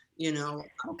paddocks,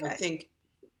 Okay. I think,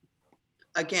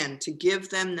 again, to give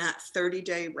them that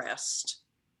 30-day rest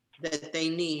that they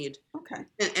need. Okay.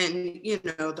 And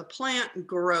the plant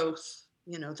growth,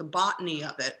 the botany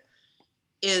of it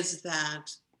is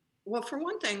that, well, for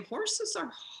one thing, horses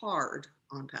are hard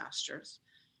on pastures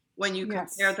when you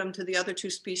compare them to the other two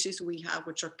species we have,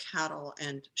 which are cattle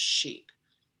and sheep,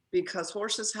 because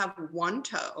horses have one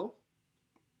toe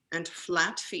and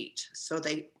flat feet. So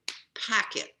they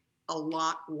pack it a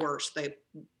lot worse. They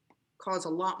cause a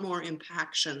lot more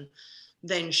impaction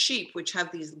than sheep, which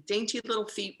have these dainty little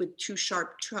feet with two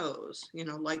sharp toes,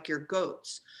 like your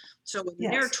goats. So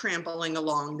when they're trampling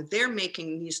along, they're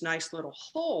making these nice little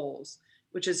holes,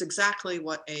 which is exactly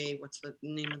what what's the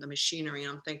name of the machinery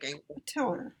I'm thinking? A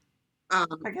tiller.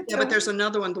 But there's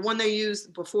another one, the one they use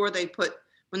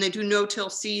when they do no-till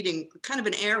seeding, kind of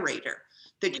an aerator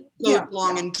that goes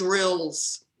along and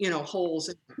drills,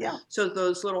 holes. Yeah. So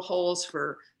those little holes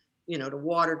for, to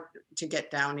water to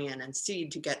get down in and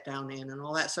seed to get down in and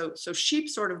all that. So sheep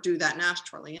sort of do that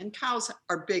naturally, and cows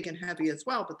are big and heavy as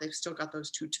well, but they've still got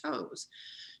those two toes,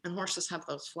 and horses have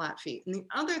those flat feet. And the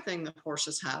other thing that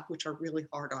horses have, which are really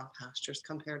hard on pastures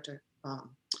compared to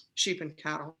sheep and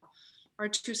cattle, are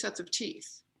two sets of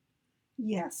teeth.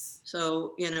 Yes.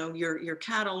 So, your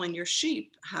cattle and your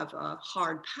sheep have a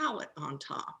hard palate on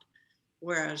top,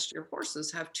 whereas your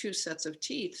horses have two sets of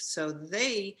teeth. So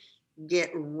they get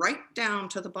right down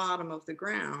to the bottom of the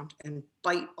ground and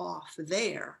bite off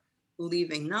there,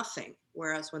 leaving nothing.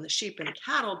 Whereas when the sheep and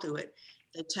cattle do it,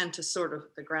 they tend to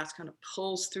the grass kind of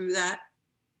pulls through that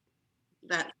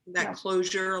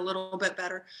closure a little bit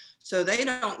better. So they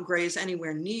don't graze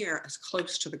anywhere near as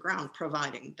close to the ground,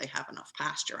 providing they have enough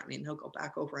pasture. I mean, they'll go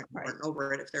back over it and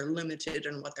over it if they're limited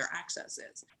in what their access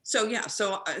is. So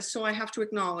so I have to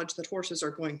acknowledge that horses are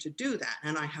going to do that.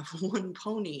 And I have one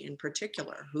pony in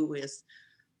particular who is,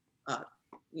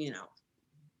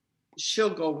 she'll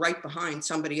go right behind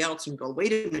somebody else and go,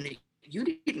 wait a minute, you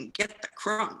didn't get the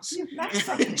crumbs.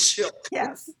 And she'll,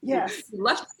 yes. You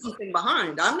left something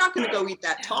behind. I'm not going to go eat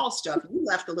that tall stuff. You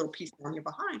left a little piece on your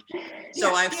behind. So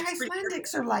the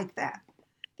Icelandics are like that.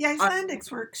 The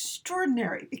Icelandics were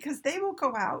extraordinary because they will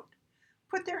go out,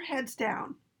 put their heads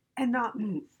down, and not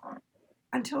move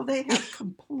until they have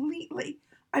completely,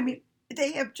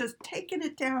 they have just taken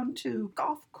it down to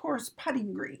golf course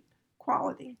putting green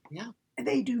quality. Yeah. And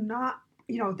they do not,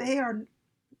 they are,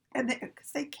 and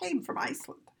because they came from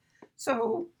Iceland.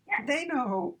 So they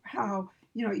know how,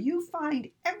 you find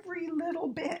every little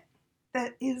bit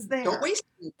that is there. Don't waste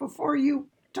it. Before you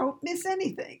don't miss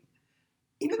anything.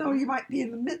 Even though you might be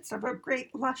in the midst of a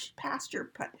great lush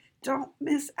pasture, but don't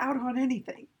miss out on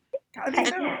anything.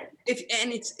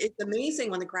 It's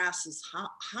amazing when the grass is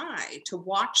high to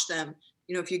watch them.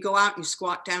 If you go out and you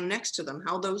squat down next to them,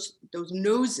 how those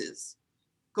noses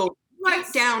go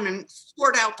right down and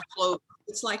sort out the clover.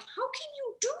 It's like, how can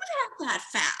you do that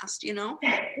fast?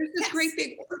 There's this great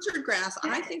big orchard grass.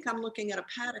 I think I'm looking at a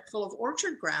paddock full of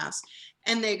orchard grass,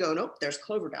 and they go, nope, there's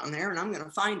clover down there, and I'm going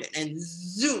to find it, and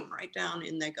zoom right down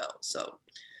in they go. So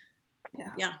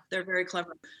yeah, they're very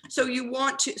clever. So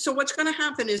so what's going to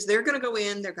happen is they're going to go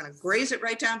in, they're going to graze it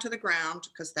right down to the ground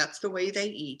because that's the way they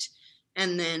eat.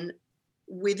 And then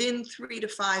within 3 to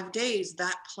 5 days,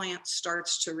 that plant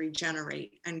starts to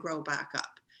regenerate and grow back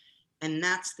up. And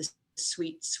that's the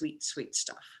sweet, sweet, sweet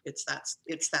stuff. It's that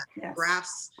Yes.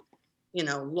 grass,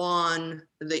 lawn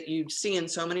that you see in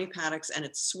so many paddocks, and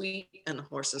it's sweet and the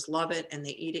horses love it and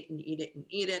they eat it and eat it and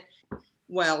eat it.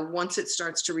 Well, once it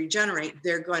starts to regenerate,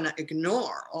 they're going to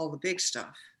ignore all the big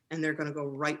stuff and they're going to go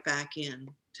right back in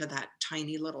to that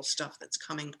tiny little stuff that's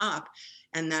coming up.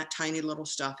 And that tiny little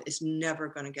stuff is never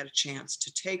going to get a chance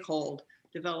to take hold,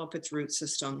 develop its root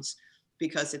systems,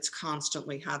 because it's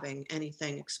constantly having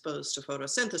anything exposed to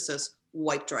photosynthesis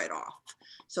wiped right off.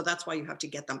 So that's why you have to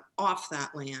get them off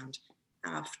that land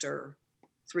after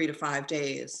 3 to 5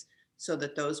 days, so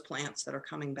that those plants that are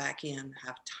coming back in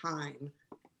have time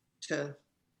to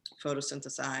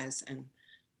photosynthesize and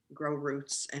grow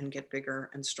roots and get bigger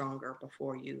and stronger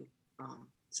before you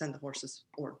send the horses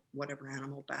or whatever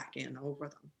animal back in over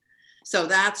them. So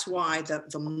that's why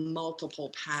the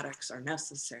multiple paddocks are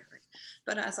necessary.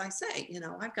 But as I say,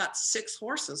 I've got 6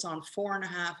 horses on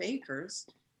 4.5 acres,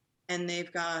 and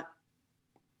they've got,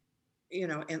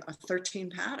 13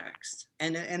 paddocks,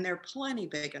 and they're plenty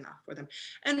big enough for them.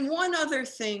 And one other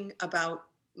thing about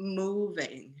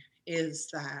moving is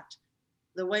that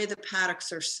the way the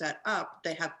paddocks are set up,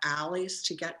 they have alleys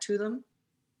to get to them.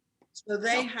 So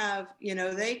they have,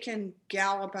 they can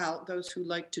gallop out, those who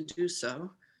like to do so.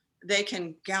 They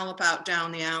can gallop out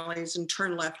down the alleys and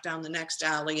turn left down the next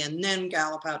alley and then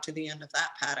gallop out to the end of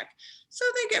that paddock. So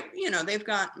they get, they've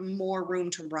got more room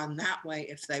to run that way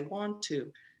if they want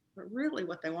to. But really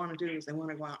what they want to do is they want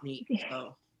to go out and eat.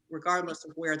 So regardless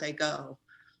of where they go,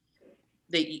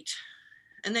 they eat.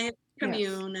 And they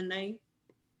commune and they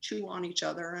chew on each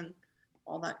other and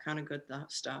all that kind of good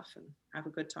stuff and have a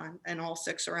good time. And all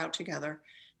 6 are out together.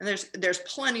 And there's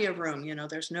plenty of room,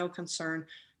 there's no concern.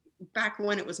 Back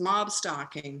when it was mob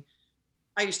stocking,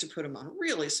 I used to put them on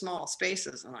really small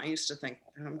spaces. And I used to think,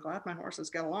 I'm glad my horses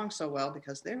get along so well,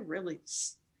 because they're really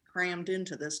crammed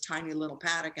into this tiny little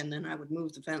paddock. And then I would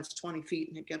move the fence 20 feet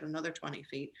and it'd get another 20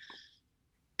 feet.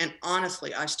 And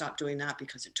honestly, I stopped doing that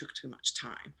because it took too much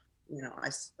time. I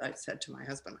said to my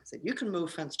husband, I said, you can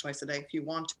move fence twice a day if you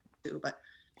want to, but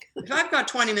if I've got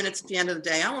 20 minutes at the end of the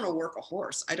day, I want to work a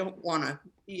horse. I don't want to,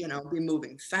 be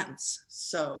moving fence.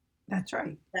 So that's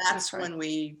right. That's when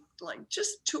we, like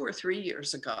just 2 or 3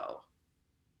 years ago,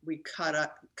 we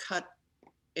cut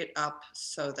it up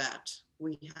so that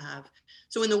we have,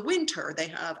 so in the winter, they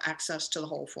have access to the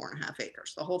whole 4.5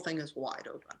 acres. The whole thing is wide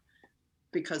open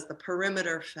because the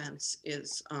perimeter fence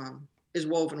is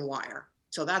woven wire.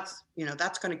 So that's,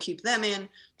 that's going to keep them in.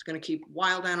 It's going to keep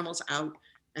wild animals out,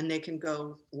 and they can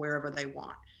go wherever they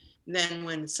want. Then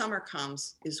when summer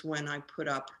comes is when I put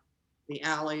up the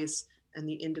alleys and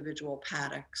the individual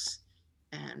paddocks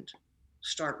and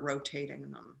start rotating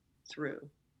them through.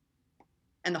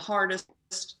 And the hardest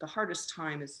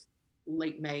time is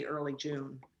late May, early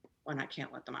June, when I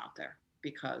can't let them out there,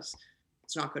 because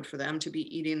it's not good for them to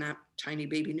be eating that tiny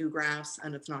baby new grass,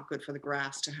 and it's not good for the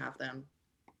grass to have them,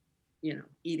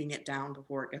 eating it down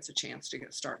before it gets a chance to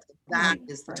get started. That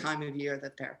is the time of year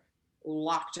that they're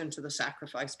locked into the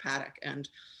sacrifice paddock and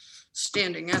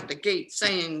standing at the gate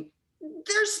saying,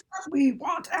 we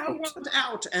want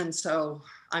out. And so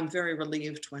I'm very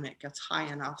relieved when it gets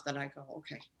high enough that I go,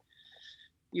 okay,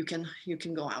 you can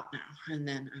go out now. And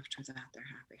then after that, they're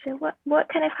happy. So what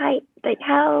kind of height,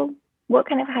 what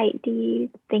kind of height do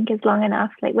you think is long enough?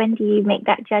 Like, when do you make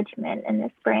that judgment in the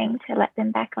spring to let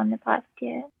them back on the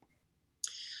pasture?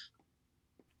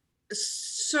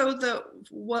 So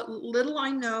what little I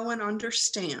know and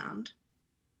understand,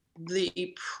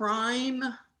 the prime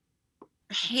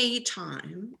hay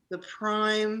time, the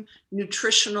prime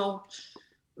nutritional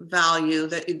value,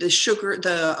 the sugar,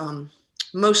 the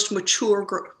most mature,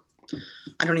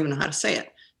 I don't even know how to say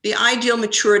it. The ideal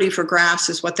maturity for grass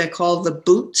is what they call the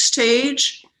boot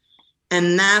stage.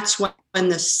 And that's when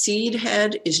the seed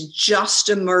head is just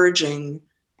emerging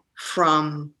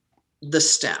from the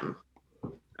stem.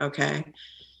 Okay.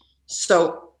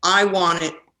 So I want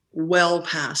it well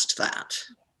past that.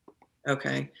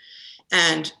 Okay.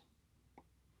 And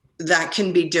that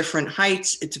can be different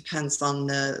heights. It depends on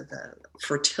the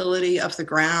fertility of the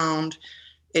ground.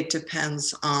 It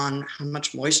depends on how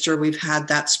much moisture we've had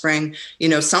that spring.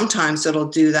 Sometimes it'll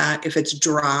do that if it's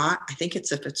dry. I think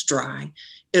it's if it's dry.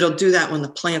 It'll do that when the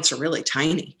plants are really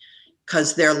tiny,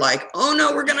 because they're like, oh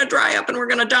no, we're going to dry up and we're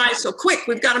going to die. So quick,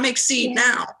 we've got to make seed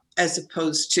now, as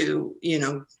opposed to,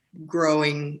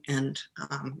 growing and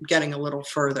getting a little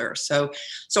further. So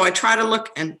I try to look,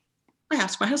 and I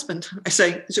asked my husband, I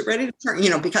say, is it ready to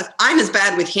turn? Because I'm as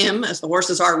bad with him as the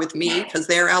horses are with me, because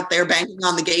they're out there banging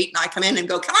on the gate and I come in and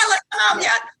go, can I let them out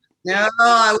yet? No,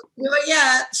 I won't do it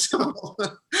yet. So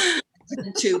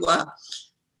to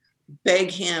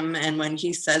beg him, and when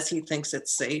he says he thinks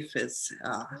it's safe is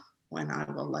when I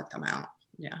will let them out.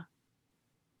 Yeah.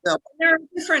 So there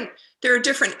are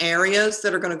different areas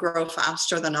that are going to grow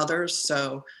faster than others.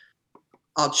 So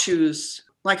I'll choose,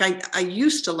 like I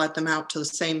used to let them out to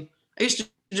I used to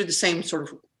do the same sort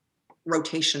of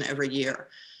rotation every year.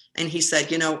 And he said,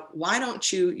 why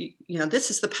don't you,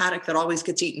 this is the paddock that always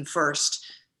gets eaten first.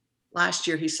 Last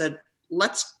year, he said,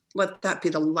 let's let that be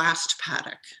the last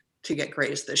paddock to get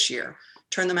grazed this year.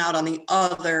 Turn them out on the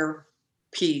other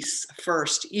piece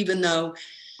first, even though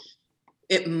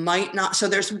it might not. So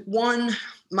there's one,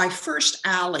 my first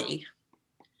alley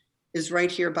is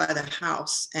right here by the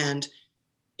house, and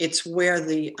it's where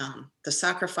the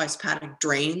sacrifice paddock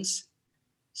drains.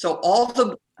 So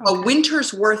all a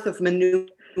winter's worth of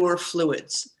manure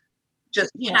fluids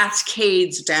just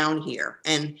cascades down here,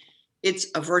 and it's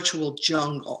a virtual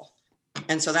jungle.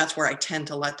 And so that's where I tend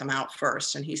to let them out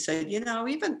first. And he said,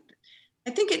 I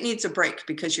think it needs a break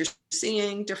because you're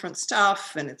seeing different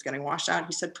stuff and it's getting washed out.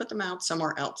 He said, put them out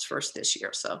somewhere else first this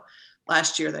year. So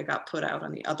last year they got put out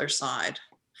on the other side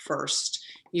first,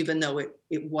 even though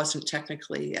it wasn't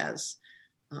technically as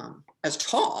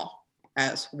tall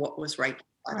as what was right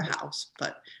by the house.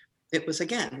 But it was,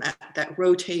 again, that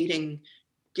rotating,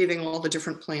 giving all the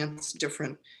different plants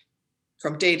different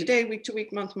from day to day, week to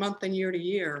week, month to month, and year to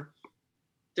year,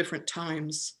 different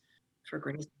times for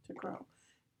grazing to grow.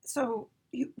 So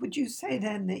would you say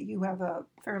then that you have a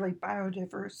fairly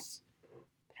biodiverse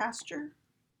pasture?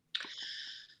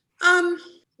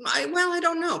 I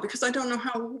don't know, because I don't know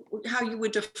how you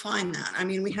would define that. I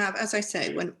mean, we have, as I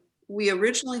say, when we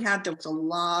originally had, there was a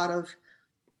lot of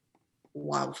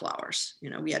wildflowers.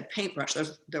 We had paintbrush,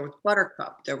 there was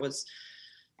buttercup,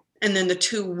 and then the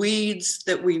two weeds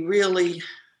that we really,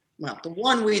 the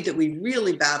one weed that we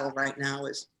really battle right now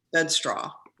is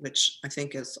bedstraw, which I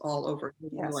think is all over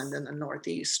New England and the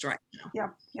Northeast right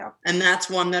now. Yep. And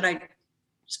that's one that I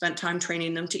spent time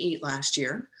training them to eat last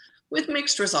year with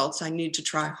mixed results. I need to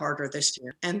try harder this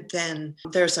year. And then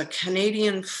there's a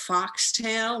Canadian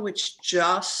foxtail, which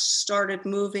just started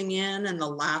moving in the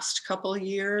last couple of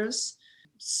years.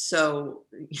 So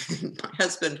my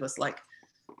husband was like,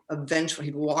 eventually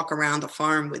he'd walk around the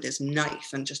farm with his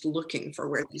knife and just looking for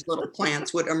where these little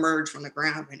plants would emerge from the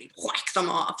ground, and he'd whack them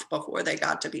off before they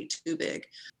got to be too big.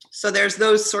 So there's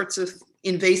those sorts of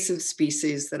invasive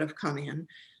species that have come in.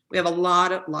 We have a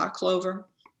lot of clover,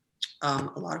 a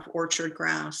lot of orchard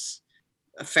grass,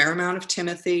 a fair amount of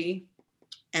timothy,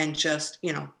 and just,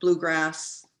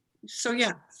 bluegrass. So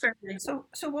yeah, fairly. So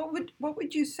what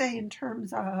would you say in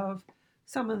terms of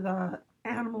some of the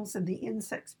animals and the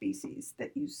insect species that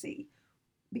you see?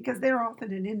 Because they're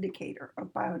often an indicator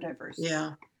of biodiversity.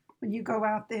 Yeah. When you go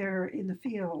out there in the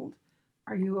field,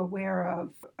 are you aware of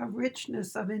a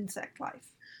richness of insect life?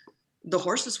 The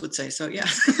horses would say so, yeah.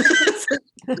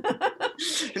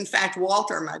 In fact,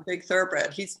 Walter, my big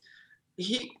thoroughbred,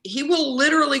 he will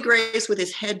literally graze with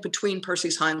his head between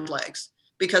Percy's hind legs,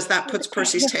 because that puts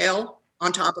Percy's tail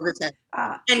on top of his head.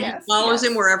 And he follows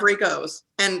him wherever he goes.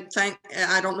 And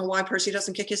I don't know why Percy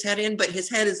doesn't kick his head in, but his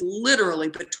head is literally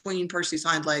between Percy's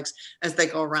hind legs as they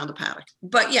go around the paddock.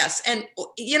 But yes, and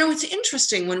it's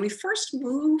interesting, when we first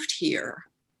moved here,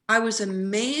 I was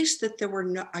amazed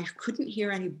that I couldn't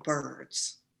hear any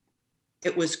birds.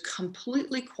 It was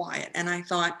completely quiet. And I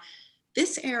thought,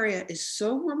 this area is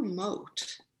so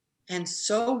remote and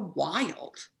so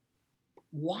wild.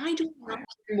 Why do we not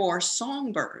hear more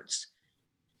songbirds?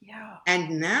 Yeah.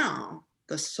 And now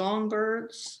the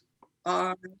songbirds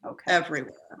are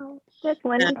everywhere. Oh, that's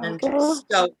wonderful. And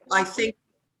so I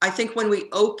think when we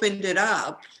opened it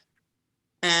up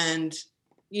and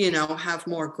have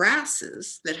more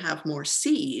grasses that have more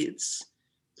seeds,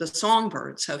 the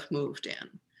songbirds have moved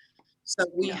in. So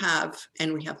we have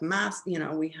we have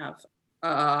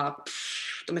the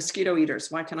mosquito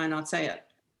eaters. Why can I not say it?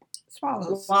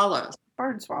 Swallows.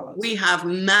 Barn swallows. We have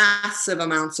massive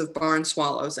amounts of barn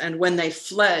swallows, and when they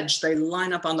fledge, they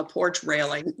line up on the porch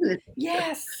railing.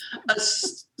 Yes. A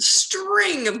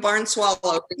string of barn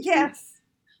swallows. Yes.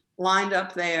 Lined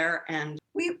up there, and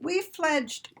we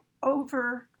fledged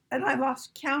over, and I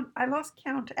lost count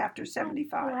after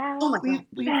 75. Wow. Oh my God.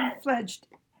 We fledged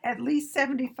at least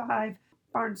 75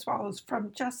 barn swallows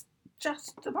from just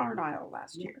the barn aisle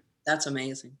last year. That's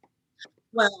amazing.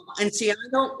 Well, and see, I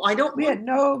don't. We had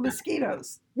no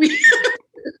mosquitoes.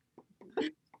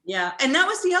 Yeah, and that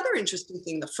was the other interesting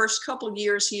thing. The first couple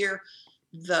years here,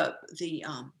 the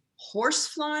horse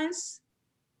flies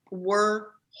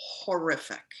were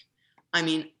horrific. I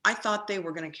mean, I thought they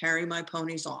were going to carry my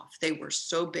ponies off. They were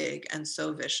so big and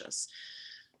so vicious.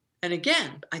 And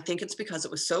again, I think it's because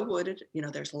it was so wooded.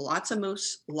 There's lots of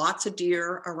moose, lots of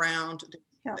deer around.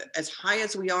 Yeah. As high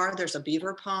as we are, there's a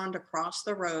beaver pond across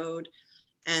the road.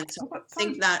 And so I fun.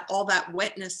 think that all that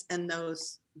wetness and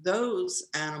those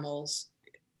animals,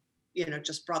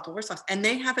 just brought the horse flies. And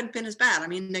they haven't been as bad. I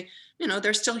mean,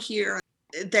 they're still here.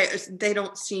 They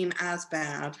don't seem as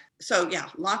bad. So yeah,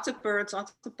 lots of birds,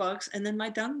 lots of bugs, and then my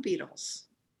dung beetles.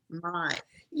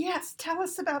 Yes, tell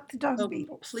us about the dung So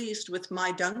beetles. pleased with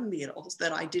my dung beetles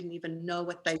that I didn't even know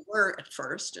what they were at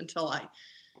first until I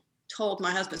told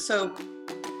my husband. So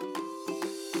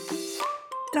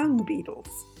dung beetles.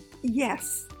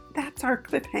 Yes, that's our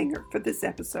cliffhanger for this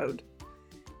episode.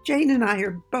 Jane and I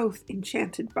are both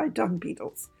enchanted by dung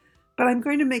beetles, but I'm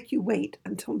going to make you wait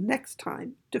until next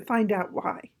time to find out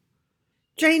why.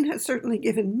 Jane has certainly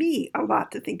given me a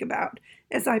lot to think about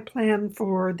as I plan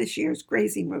for this year's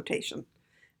grazing rotation,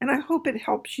 and I hope it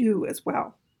helps you as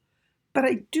well. But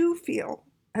I do feel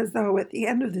as though at the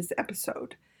end of this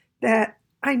episode that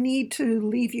I need to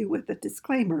leave you with a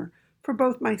disclaimer for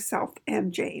both myself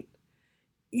and Jane.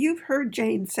 You've heard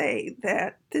Jane say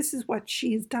that this is what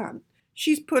she's done.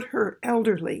 She's put her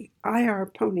elderly IR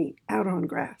pony out on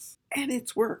grass, and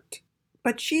it's worked.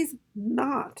 But she's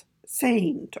not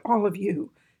saying to all of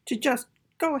you to just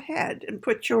go ahead and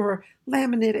put your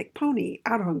laminitic pony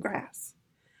out on grass.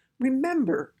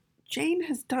 Remember, Jane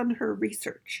has done her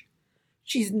research.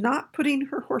 She's not putting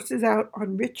her horses out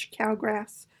on rich cow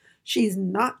grass. She's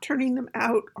not turning them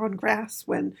out on grass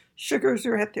when sugars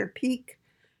are at their peak.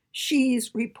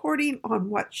 She's reporting on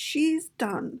what she's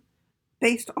done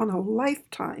based on a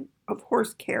lifetime of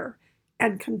horse care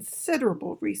and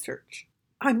considerable research.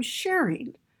 I'm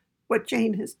sharing what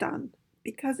Jane has done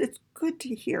because it's good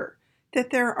to hear that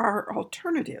there are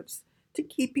alternatives to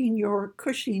keeping your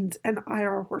Cushings and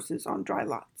IR horses on dry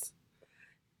lots.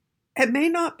 It may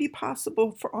not be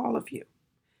possible for all of you.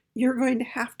 You're going to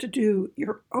have to do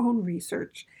your own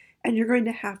research, and you're going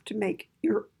to have to make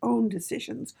your own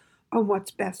decisions on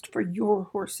what's best for your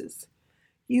horses.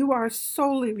 You are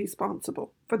solely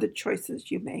responsible for the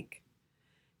choices you make.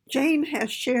 Jane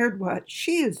has shared what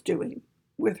she is doing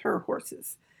with her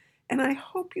horses, and I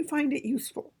hope you find it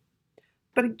useful.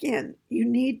 But again, you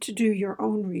need to do your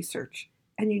own research,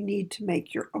 and you need to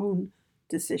make your own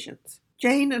decisions.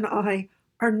 Jane and I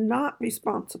are not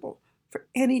responsible for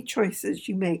any choices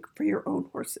you make for your own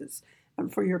horses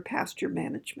and for your pasture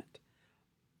management.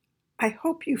 I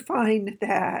hope you find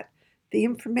that the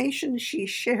information she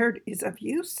shared is of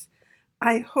use.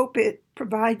 I hope it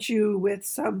provides you with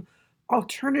some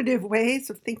alternative ways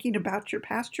of thinking about your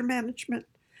pasture management.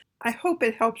 I hope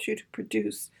it helps you to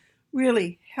produce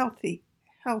really healthy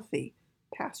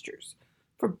pastures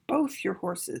for both your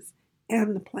horses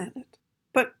and the planet.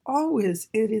 But always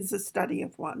it is a study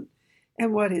of one,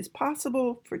 and what is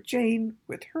possible for Jane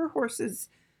with her horses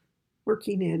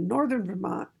working in northern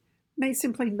Vermont may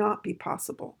simply not be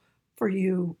possible for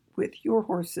you with your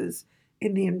horses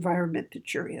in the environment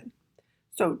that you're in.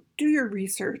 So do your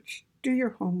research, do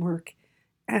your homework,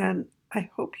 and I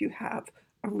hope you have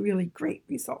a really great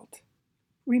result.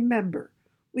 Remember,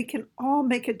 we can all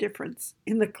make a difference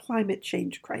in the climate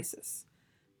change crisis.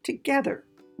 Together,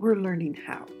 we're learning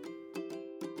how.